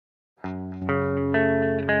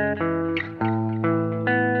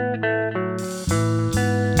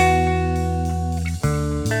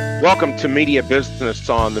Welcome to Media Business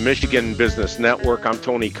on the Michigan Business Network. I'm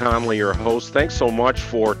Tony Conley, your host. Thanks so much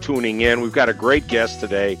for tuning in. We've got a great guest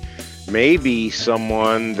today, maybe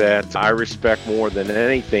someone that I respect more than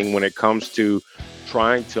anything when it comes to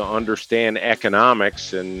trying to understand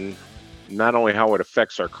economics and not only how it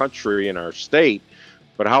affects our country and our state,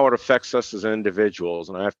 but how it affects us as individuals.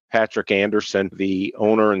 And I have Patrick Anderson, the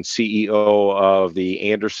owner and CEO of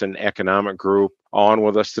the Anderson Economic Group, on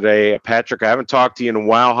with us today. Patrick, I haven't talked to you in a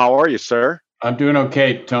while. How are you, sir? I'm doing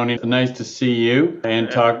okay, Tony. Nice to see you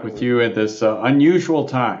and talk with you at this unusual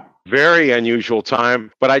time. Very unusual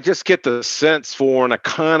time, but I just get the sense for an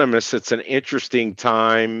economist, it's an interesting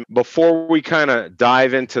time. Before we kind of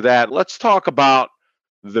dive into that, let's talk about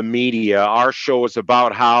the media. Our show is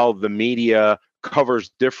about how the media covers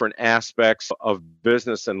different aspects of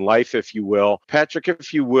business and life, if you will. Patrick,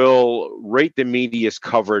 if you will, rate the media's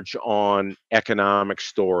coverage on economic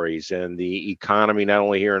stories and the economy, not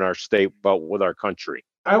only here in our state, but with our country.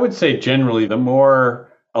 I would say generally, the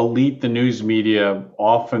more elite the news media,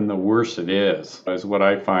 often the worse it is what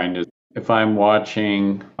I find. Is if I'm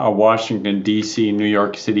watching a Washington, D.C., New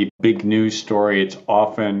York City big news story, it's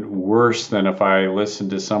often worse than if I listen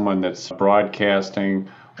to someone that's broadcasting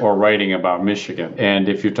or writing about Michigan. And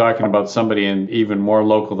if you're talking about somebody in even more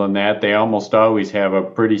local than that, they almost always have a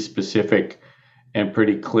pretty specific and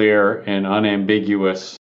pretty clear and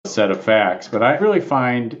unambiguous set of facts. But I really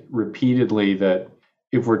find repeatedly that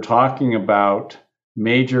if we're talking about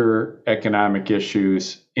major economic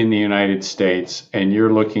issues in the United States and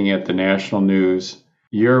you're looking at the national news,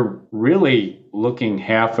 you're really looking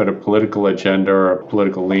half at a political agenda or a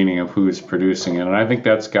political leaning of who's producing it. And I think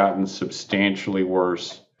that's gotten substantially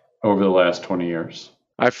worse over the last 20 years.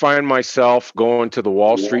 I find myself going to the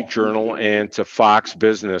Wall Street Journal and to Fox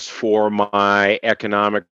Business for my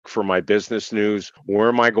business news. Where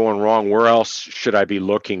am I going wrong? Where else should I be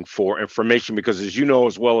looking for information? Because as you know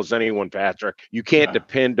as well as anyone, Patrick, you can't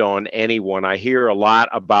depend on anyone. I hear a lot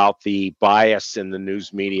about the bias in the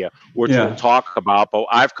news media, which we'll talk about, but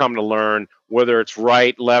I've come to learn whether it's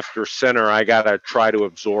right, left, or center, I got to try to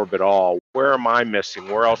absorb it all. Where am I missing?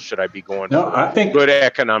 Where else should I be going for I think good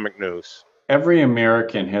economic news? Every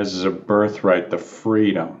American has as a birthright the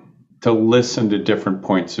freedom to listen to different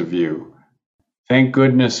points of view. Thank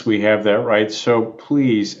goodness we have that right, so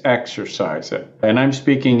please exercise it. And I'm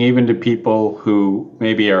speaking even to people who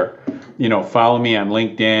maybe are, follow me on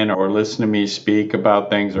LinkedIn or listen to me speak about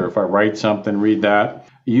things, or if I write something, read that.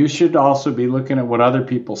 You should also be looking at what other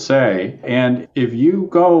people say. And if you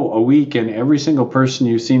go a week and every single person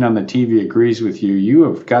you've seen on the TV agrees with you, you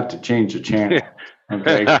have got to change the channel.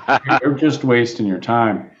 Okay, you're just wasting your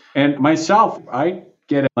time. And myself, I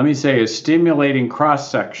get, a stimulating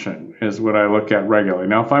cross-section is what I look at regularly.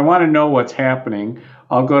 Now, if I want to know what's happening,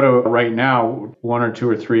 I'll go to right now one or two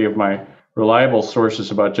or three of my reliable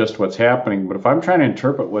sources about just what's happening. But if I'm trying to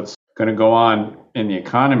interpret what's going to go on in the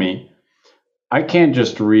economy, I can't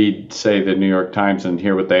just read, say, the New York Times and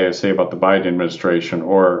hear what they say about the Biden administration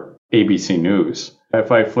or ABC News. If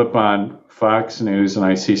I flip on Fox News and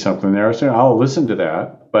I see something there, I'll listen to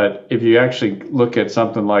that. But if you actually look at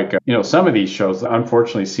something like, some of these shows,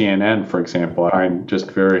 unfortunately CNN, for example, I find just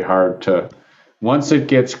very hard to, once it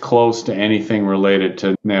gets close to anything related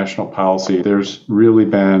to national policy, there's really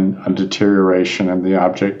been a deterioration in the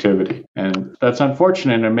objectivity. And that's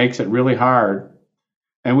unfortunate, and it makes it really hard.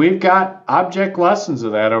 And we've got object lessons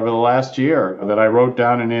of that over the last year that I wrote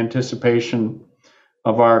down in anticipation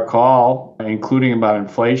of our call, including about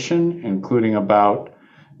inflation, including about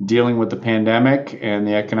dealing with the pandemic and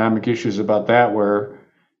the economic issues about that, where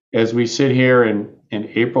as we sit here in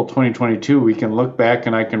April 2022, we can look back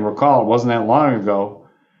and I can recall, it wasn't that long ago,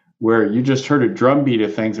 where you just heard a drumbeat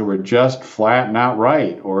of things that were just flat not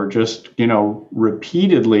right, or just,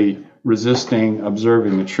 repeatedly resisting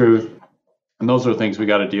observing the truth. And those are things we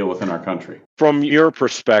got to deal with in our country. From your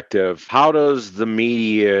perspective, how does the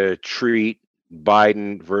media treat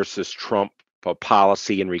Biden versus Trump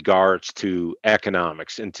policy in regards to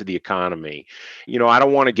economics and to the economy? I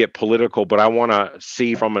don't want to get political, but I want to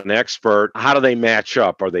see from an expert, how do they match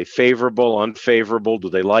up? Are they favorable, unfavorable?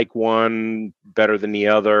 Do they like one better than the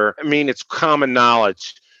other? I mean, it's common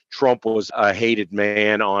knowledge Trump was a hated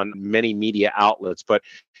man on many media outlets, but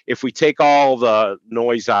if we take all the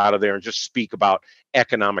noise out of there and just speak about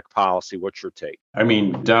economic policy, what's your take? I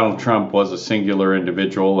mean, Donald Trump was a singular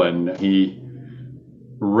individual, and he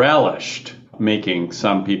relished making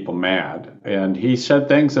some people mad. And he said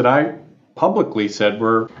things that I publicly said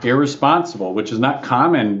were irresponsible, which is not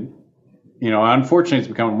common. Unfortunately, it's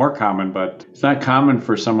becoming more common, but it's not common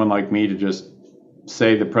for someone like me to just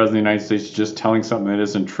say the president of the United States is just telling something that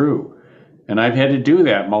isn't true. And I've had to do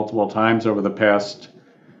that multiple times over the past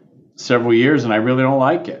several years, and I really don't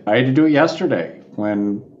like it. I had to do it yesterday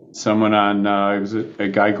when someone on, it was a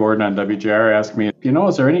guy Gordon on WJR asked me,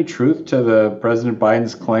 is there any truth to the President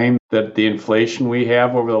Biden's claim that the inflation we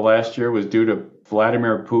have over the last year was due to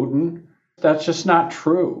Vladimir Putin? That's just not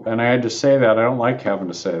true. And I had to say that. I don't like having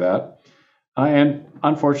to say that. And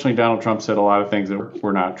unfortunately, Donald Trump said a lot of things that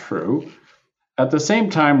were not true. At the same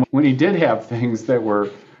time, when he did have things that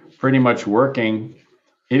were pretty much working,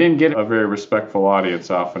 he didn't get a very respectful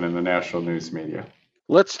audience often in the national news media.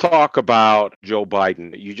 Let's talk about Joe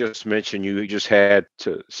Biden. You just mentioned you just had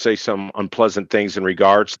to say some unpleasant things in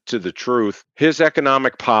regards to the truth. His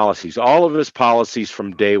economic policies, all of his policies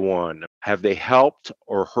from day one, have they helped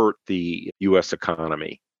or hurt the U.S.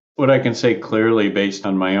 economy? What I can say clearly based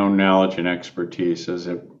on my own knowledge and expertise is,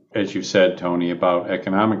 as you said, Tony, about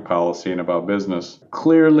economic policy and about business,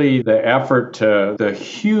 clearly the effort to the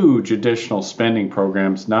huge additional spending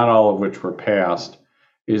programs, not all of which were passed,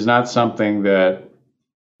 is not something that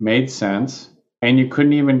made sense. And you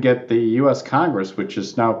couldn't even get the U.S. Congress, which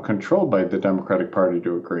is now controlled by the Democratic Party,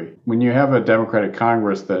 to agree. When you have a Democratic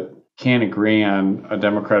Congress that can't agree on a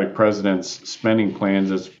Democratic president's spending plans,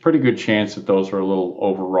 there's a pretty good chance that those were a little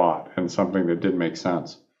overwrought and something that didn't make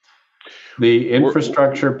sense. The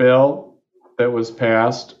infrastructure bill that was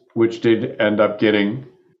passed, which did end up getting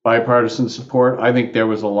bipartisan support, I think there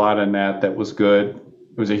was a lot in that was good.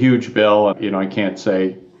 It was a huge bill. I can't say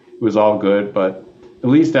it was all good, but at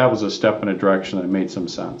least that was a step in a direction that made some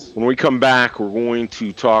sense. When we come back, we're going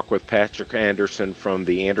to talk with Patrick Anderson from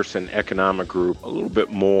the Anderson Economic Group a little bit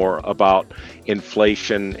more about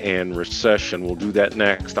inflation and recession. We'll do that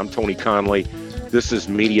next. I'm Tony Conley. This is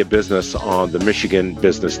Media Business on the Michigan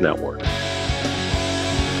Business Network.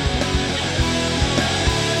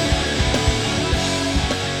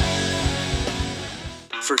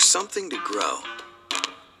 For something to grow,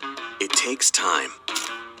 it takes time.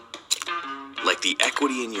 Like the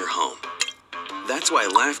equity in your home. That's why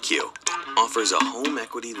LaughQ offers a home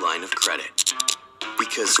equity line of credit.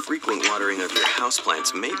 Because frequent watering of your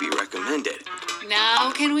houseplants may be recommended.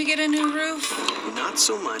 Now can we get a new roof? Not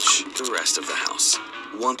so much the rest of the house.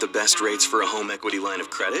 Want the best rates for a home equity line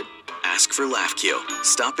of credit? Ask for LaughQ.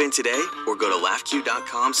 Stop in today or go to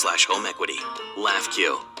laughq.com/home equity.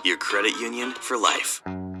 LaughQ, your credit union for life.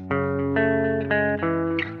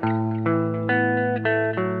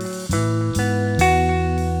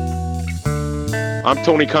 I'm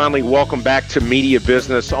Tony Conley. Welcome back to Media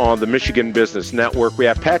Business on the Michigan Business Network. We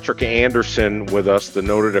have Patrick Anderson with us, the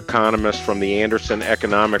noted economist from the Anderson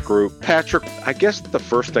Economic Group. Patrick, I guess the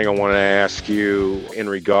first thing I want to ask you in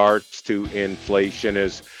regards to inflation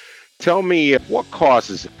is, tell me what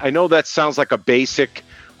causes it. I know that sounds like a basic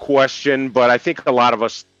question, but I think a lot of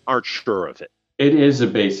us aren't sure of it. It is a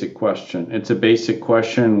basic question. It's a basic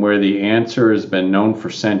question where the answer has been known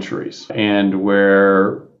for centuries and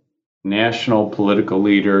where national political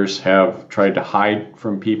leaders have tried to hide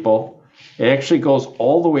from people. It actually goes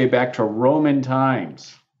all the way back to Roman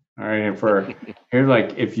times. All right,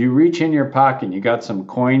 if you reach in your pocket and you got some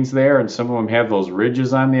coins there, and some of them have those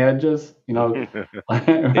ridges on the edges,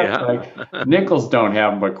 like nickels don't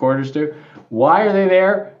have them, but quarters do. Why are they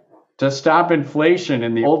there? To stop inflation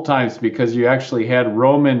in the old times, because you actually had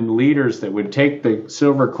Roman leaders that would take the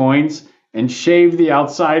silver coins and shave the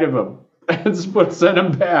outside of them and send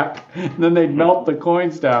them back. And then they'd melt the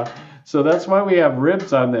coins down. So that's why we have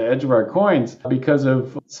ribs on the edge of our coins, because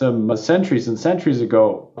of some centuries and centuries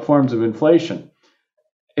ago forms of inflation.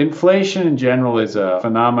 Inflation in general is a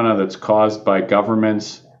phenomenon that's caused by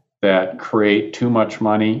governments that create too much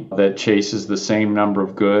money that chases the same number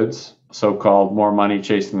of goods, so-called more money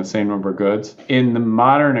chasing the same number of goods. In the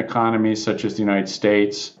modern economies, such as the United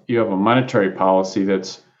States, you have a monetary policy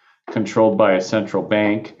that's controlled by a central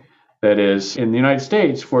bank. That is, in the United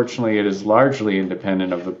States, fortunately, it is largely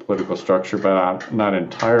independent of the political structure, but not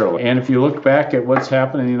entirely. And if you look back at what's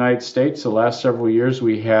happened in the United States, the last several years,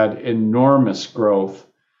 we had enormous growth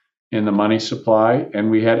in the money supply, and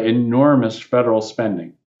we had enormous federal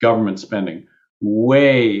spending, government spending,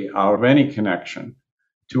 way out of any connection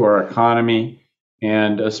to our economy.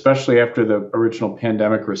 And especially after the original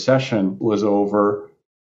pandemic recession was over,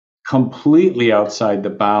 completely outside the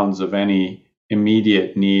bounds of any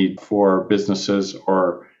immediate need for businesses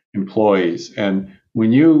or employees. And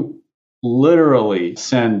when you literally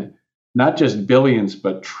send not just billions,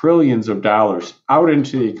 but trillions of dollars out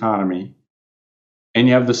into the economy, and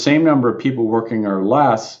you have the same number of people working or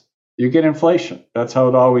less, you get inflation. That's how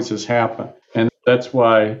it always has happened. And that's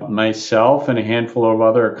why myself and a handful of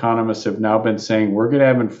other economists have now been saying we're going to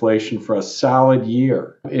have inflation for a solid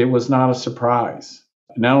year. It was not a surprise.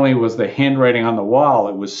 Not only was the handwriting on the wall,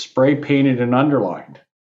 it was spray painted and underlined.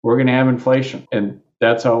 We're going to have inflation. And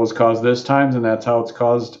that's how it was caused this time, and that's how it's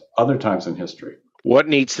caused other times in history. What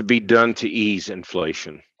needs to be done to ease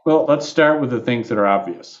inflation? Well, let's start with the things that are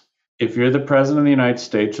obvious. If you're the President of the United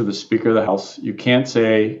States or the Speaker of the House, you can't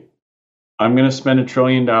say, I'm going to spend $1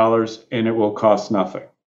 trillion and it will cost nothing.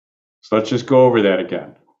 So let's just go over that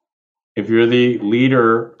again. If you're the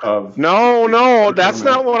leader of... No, that's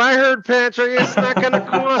not what I heard, Patrick. It's not going to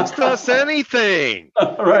cost us anything.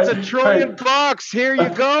 Right, it's $1 trillion bucks. Here you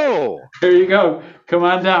go. There you go. Come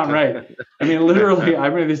on down, right? I mean, literally,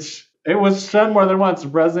 it was said more than once. The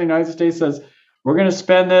President of the United States says, we're going to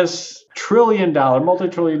spend this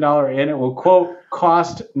multi-trillion dollar, and it will, quote,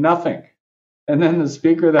 cost nothing. And then the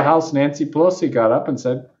Speaker of the House, Nancy Pelosi, got up and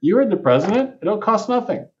said, you heard the President, it'll cost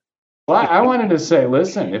nothing. Well, I wanted to say,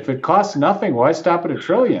 listen, if it costs nothing, why stop at $1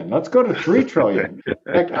 trillion? Let's go to $3 trillion.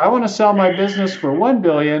 Heck, I want to sell my business for $1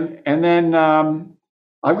 billion, and then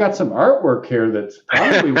I've got some artwork here that's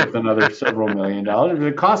probably worth another several $1 million. If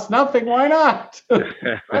it costs nothing, why not?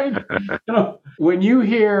 Right? When you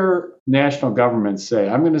hear national governments say,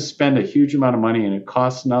 I'm going to spend a huge amount of money and it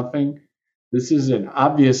costs nothing, this is an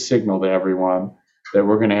obvious signal to everyone that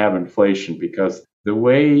we're going to have inflation, because the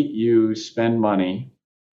way you spend money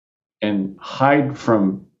and hide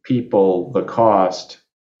from people the cost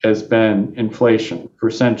has been inflation for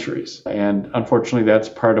centuries. And unfortunately, that's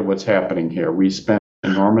part of what's happening here. We spend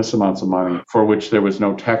enormous amounts of money for which there was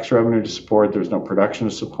no tax revenue to support, there was no production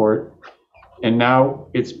to support. And now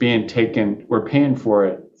it's being taken, we're paying for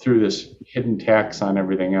it through this hidden tax on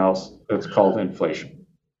everything else that's called inflation.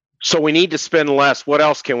 So we need to spend less. What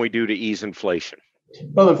else can we do to ease inflation?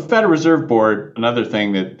 Well, the Federal Reserve Board, another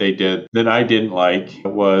thing that they did that I didn't like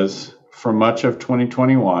was for much of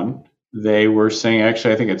 2021, they were saying,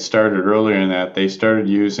 actually, I think it started earlier in that, they started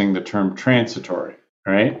using the term transitory,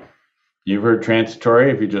 right? You've heard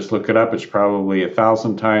transitory. If you just look it up, it's probably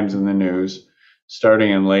 1,000 times in the news,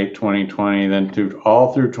 starting in late 2020, then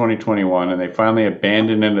all through 2021. And they finally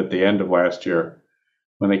abandoned it at the end of last year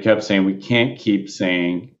when they kept saying, we can't keep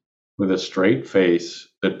saying with a straight face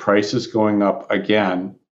that prices going up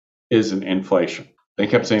again isn't inflation. They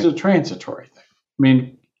kept saying it's a transitory thing. I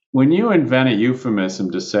mean, when you invent a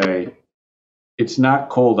euphemism to say it's not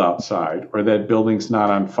cold outside, or that building's not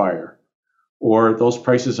on fire, or those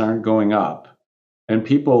prices aren't going up, and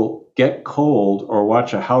people get cold or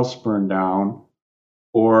watch a house burn down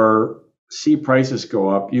or see prices go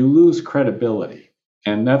up, you lose credibility.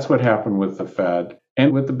 And that's what happened with the Fed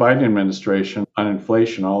and with the Biden administration on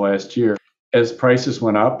inflation all last year. As prices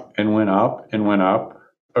went up and went up and went up,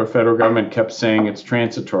 our federal government kept saying it's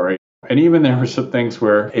transitory. And even there were some things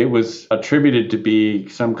where it was attributed to be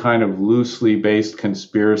some kind of loosely based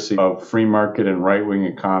conspiracy of free market and right-wing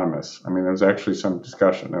economists. I mean, there was actually some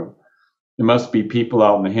discussion of it must be people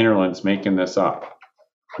out in the hinterlands making this up.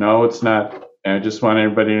 No, it's not. And I just want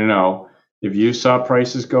everybody to know, if you saw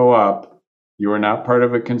prices go up, you are not part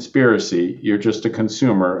of a conspiracy. You're just a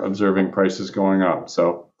consumer observing prices going up.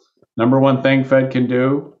 So number one thing Fed can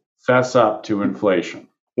do, fess up to inflation.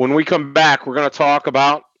 When we come back, we're going to talk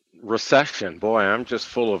about recession. Boy, I'm just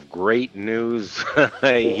full of great news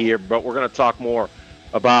here, but we're going to talk more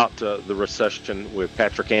about the recession with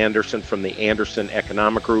Patrick Anderson from the Anderson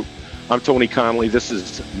Economic Group. I'm Tony Conley. This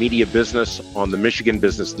is Media Business on the Michigan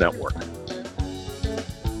Business Network.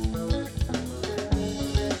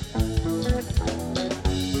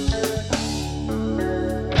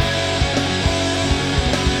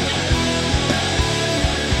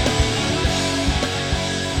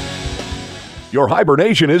 Your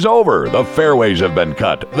hibernation is over. The fairways have been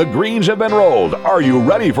cut. The greens have been rolled. Are you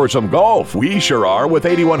ready for some golf? We sure are, with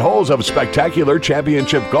 81 holes of spectacular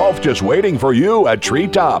championship golf just waiting for you at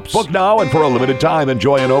Treetops. Book now, and for a limited time,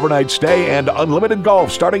 enjoy an overnight stay and unlimited golf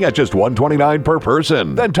starting at just $129 per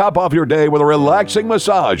person. Then top off your day with a relaxing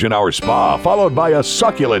massage in our spa, followed by a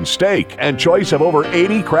succulent steak and choice of over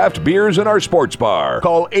 80 craft beers in our sports bar.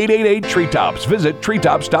 Call 888-TREETOPS. Visit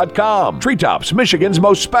treetops.com. Treetops, Michigan's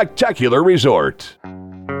most spectacular resort.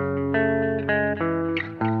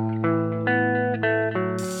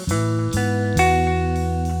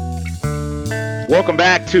 Welcome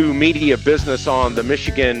back to Media Business on the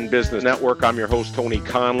Michigan Business Network. I'm your host, Tony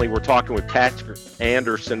Conley. We're talking with Patrick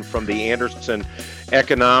Anderson from the Anderson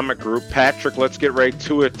Economic Group. Patrick, let's get right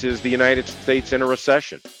to it. Is the United States in a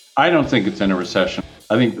recession? I don't think it's in a recession.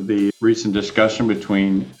 I think that the recent discussion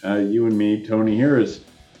between you and me, Tony, here has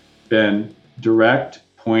been direct,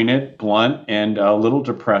 pointed, blunt, and a little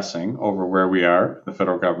depressing over where we are, the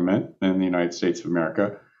federal government in the United States of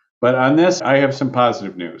America. But on this, I have some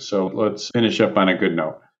positive news. So let's finish up on a good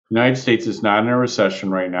note. The United States is not in a recession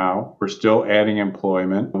right now. We're still adding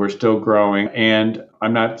employment. We're still growing. And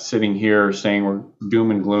I'm not sitting here saying we're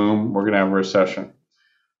doom and gloom. We're going to have a recession.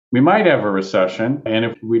 We might have a recession. And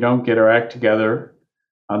if we don't get our act together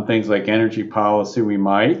on things like energy policy, we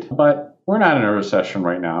might. But we're not in a recession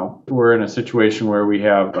right now. We're in a situation where we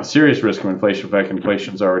have a serious risk of inflation. In fact,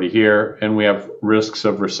 inflation's already here. And we have risks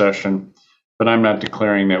of recession. But I'm not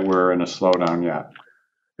declaring that we're in a slowdown yet.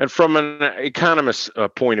 And from an economist's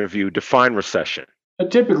point of view, define recession.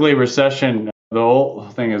 Typically, recession, the whole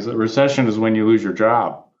thing is that recession is when you lose your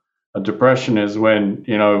job. A depression is when,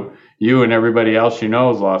 you and everybody else has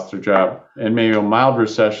lost their job. And maybe a mild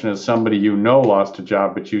recession is somebody lost a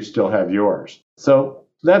job, but you still have yours. So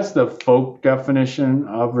that's the folk definition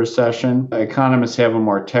of recession. Economists have a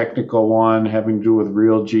more technical one having to do with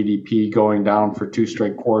real GDP going down for 2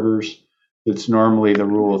 straight quarters. It's normally the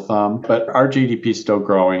rule of thumb, but our GDP is still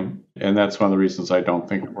growing, and that's one of the reasons I don't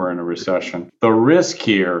think we're in a recession. The risk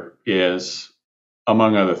here is,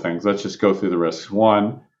 among other things, let's just go through the risks.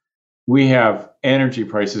 One, we have energy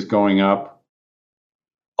prices going up.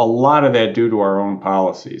 A lot of that due to our own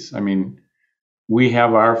policies. I mean, we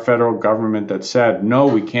have our federal government that said, no,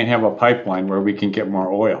 we can't have a pipeline where we can get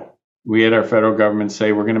more oil. We had our federal government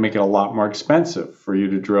say, we're going to make it a lot more expensive for you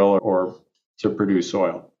to drill or to produce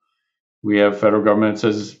oil. We have federal government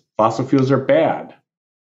that says fossil fuels are bad.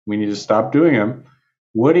 We need to stop doing them.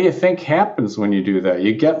 What do you think happens when you do that?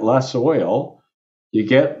 You get less oil, you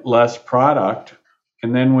get less product,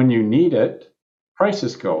 and then when you need it,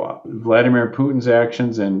 prices go up. Vladimir Putin's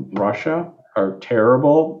actions in Russia are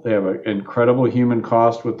terrible. They have an incredible human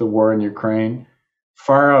cost with the war in Ukraine,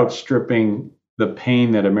 far outstripping the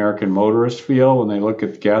pain that American motorists feel when they look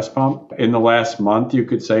at the gas pump. In the last month, you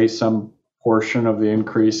could say some portion of the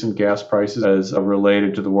increase in gas prices is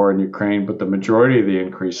related to the war in Ukraine, but the majority of the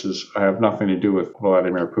increases have nothing to do with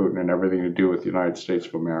Vladimir Putin and everything to do with the United States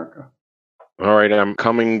of America. All right, I'm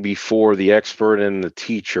coming before the expert and the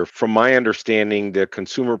teacher. From my understanding, the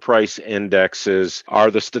consumer price indexes are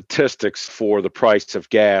the statistics for the price of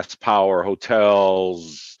gas, power,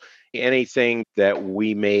 hotels, anything that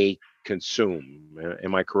we may consume.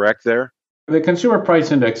 Am I correct there? The consumer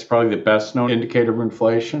price index is probably the best known indicator of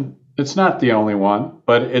inflation. It's not the only one,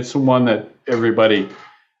 but it's one that everybody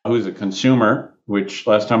who's a consumer, which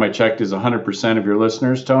last time I checked is 100% of your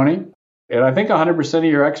listeners, Tony. And I think 100% of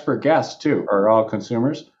your expert guests, too, are all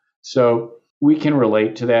consumers. So we can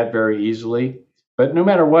relate to that very easily. But no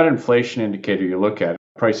matter what inflation indicator you look at,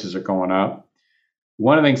 prices are going up.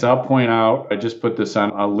 One of the things I'll point out, I just put this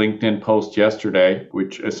on a LinkedIn post yesterday,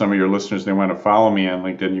 which as some of your listeners, they want to follow me on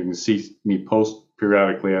LinkedIn. You can see me post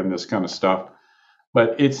periodically on this kind of stuff.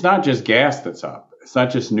 But it's not just gas that's up. It's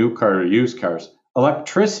not just new car or used cars.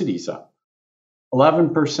 Electricity's up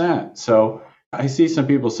 11%. So I see some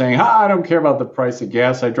people saying, I don't care about the price of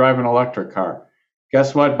gas. I drive an electric car.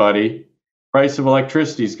 Guess what, buddy? Price of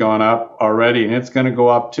electricity's gone up already, and it's going to go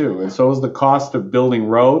up too. And so is the cost of building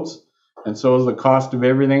roads, and so is the cost of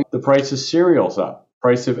everything. The price of cereal's up,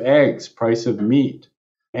 price of eggs, price of meat,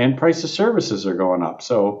 and price of services are going up.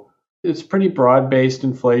 So it's pretty broad-based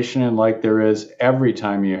inflation, and like there is every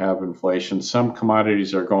time you have inflation, some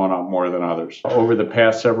commodities are going up more than others. Over the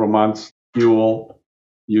past several months, fuel,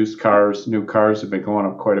 used cars, new cars have been going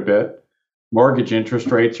up quite a bit. Mortgage interest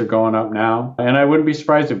rates are going up now. And I wouldn't be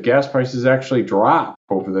surprised if gas prices actually drop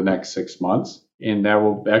over the next 6 months. And that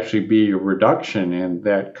will actually be a reduction in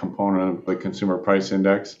that component of the consumer price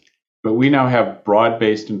index. But we now have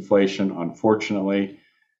broad-based inflation, unfortunately.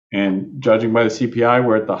 And judging by the CPI,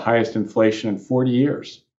 we're at the highest inflation in 40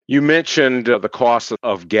 years. You mentioned the cost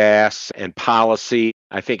of gas and policy.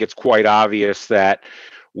 I think it's quite obvious that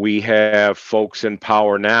we have folks in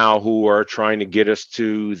power now who are trying to get us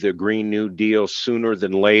to the Green New Deal sooner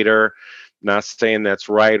than later. Not saying that's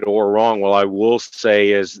right or wrong. Well, I will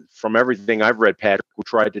say is from everything I've read, Patrick, we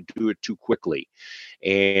tried to do it too quickly.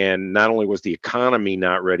 And not only was the economy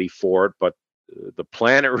not ready for it, but the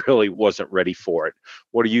planet really wasn't ready for it.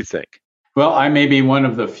 What do you think? Well, I may be one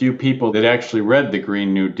of the few people that actually read the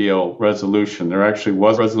Green New Deal resolution. There actually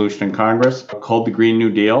was a resolution in Congress called the Green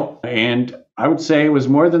New Deal. And I would say it was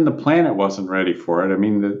more than the planet wasn't ready for it. I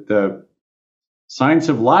mean, the science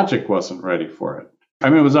of logic wasn't ready for it. I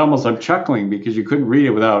mean, it was almost, I'm chuckling because you couldn't read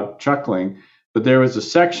it without chuckling. But there was a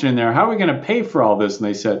section in there, how are we going to pay for all this? And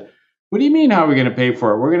they said, what do you mean, how are we going to pay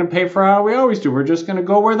for it? We're going to pay for how we always do. We're just going to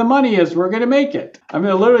go where the money is. We're going to make it. I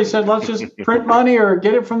mean, it literally said, let's just print money or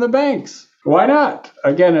get it from the banks. Why not?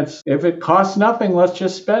 Again, if it costs nothing, let's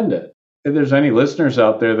just spend it. If there's any listeners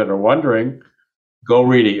out there that are wondering, go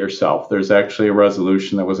read it yourself. There's actually a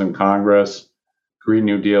resolution that was in Congress Green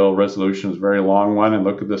New Deal resolution is a very long one, and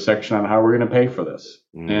look at the section on how we're going to pay for this.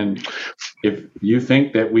 And if you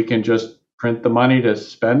think that we can just print the money to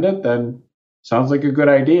spend it, then sounds like a good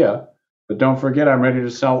idea. But don't forget, I'm ready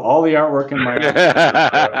to sell all the artwork in my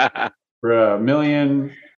office for $1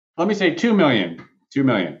 million. Let me say $2 million. $2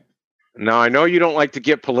 million. Now, I know you don't like to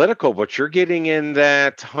get political, but you're getting in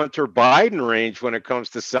that Hunter Biden range when it comes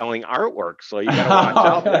to selling artwork. So you got to watch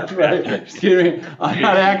out there. That's right. Excuse me. I'm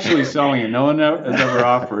not actually selling it. No one has ever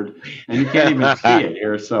offered. And you can't even see it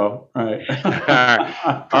here. So, all right.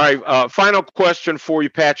 All right. Final question for you,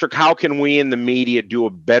 Patrick. How can we in the media do a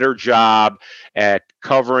better job at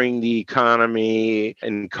covering the economy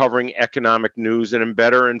and covering economic news and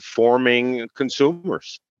better informing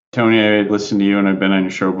consumers? Tony, I listened to you and I've been on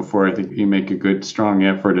your show before. I think you make a good, strong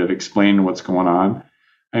effort at explaining what's going on.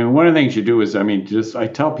 I mean, one of the things you do is, I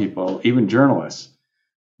tell people, even journalists,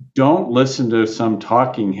 don't listen to some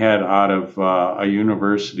talking head out of a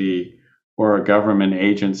university or a government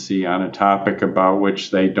agency on a topic about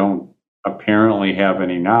which they don't apparently have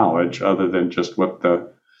any knowledge other than just what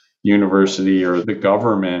the university or the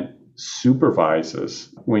government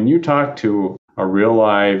supervises. When you talk to a real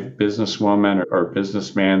live businesswoman or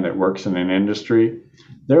businessman that works in an industry,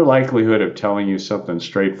 their likelihood of telling you something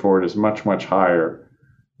straightforward is much, much higher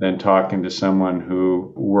than talking to someone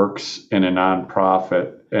who works in a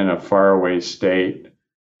nonprofit in a faraway state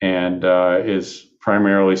and is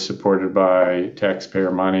primarily supported by taxpayer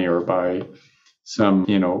money or by some,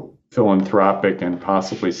 philanthropic and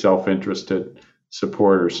possibly self-interested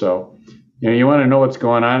supporter. So, you want to know what's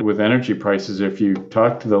going on with energy prices. If you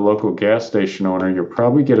talk to the local gas station owner, you'll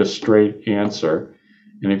probably get a straight answer.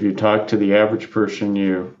 And if you talk to the average person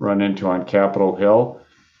you run into on Capitol Hill,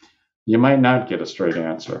 you might not get a straight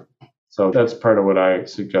answer. So that's part of what I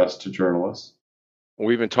suggest to journalists.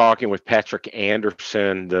 We've been talking with Patrick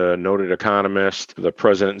Anderson, the noted economist, the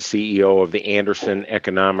president and CEO of the Anderson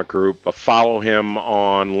Economic Group. Follow him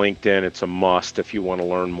on LinkedIn. It's a must if you want to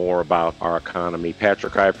learn more about our economy.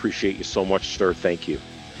 Patrick, I appreciate you so much, sir. Thank you.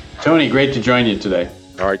 Tony, great to join you today.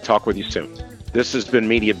 All right, talk with you soon. This has been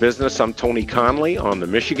Media Business. I'm Tony Conley on the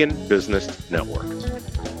Michigan Business Network.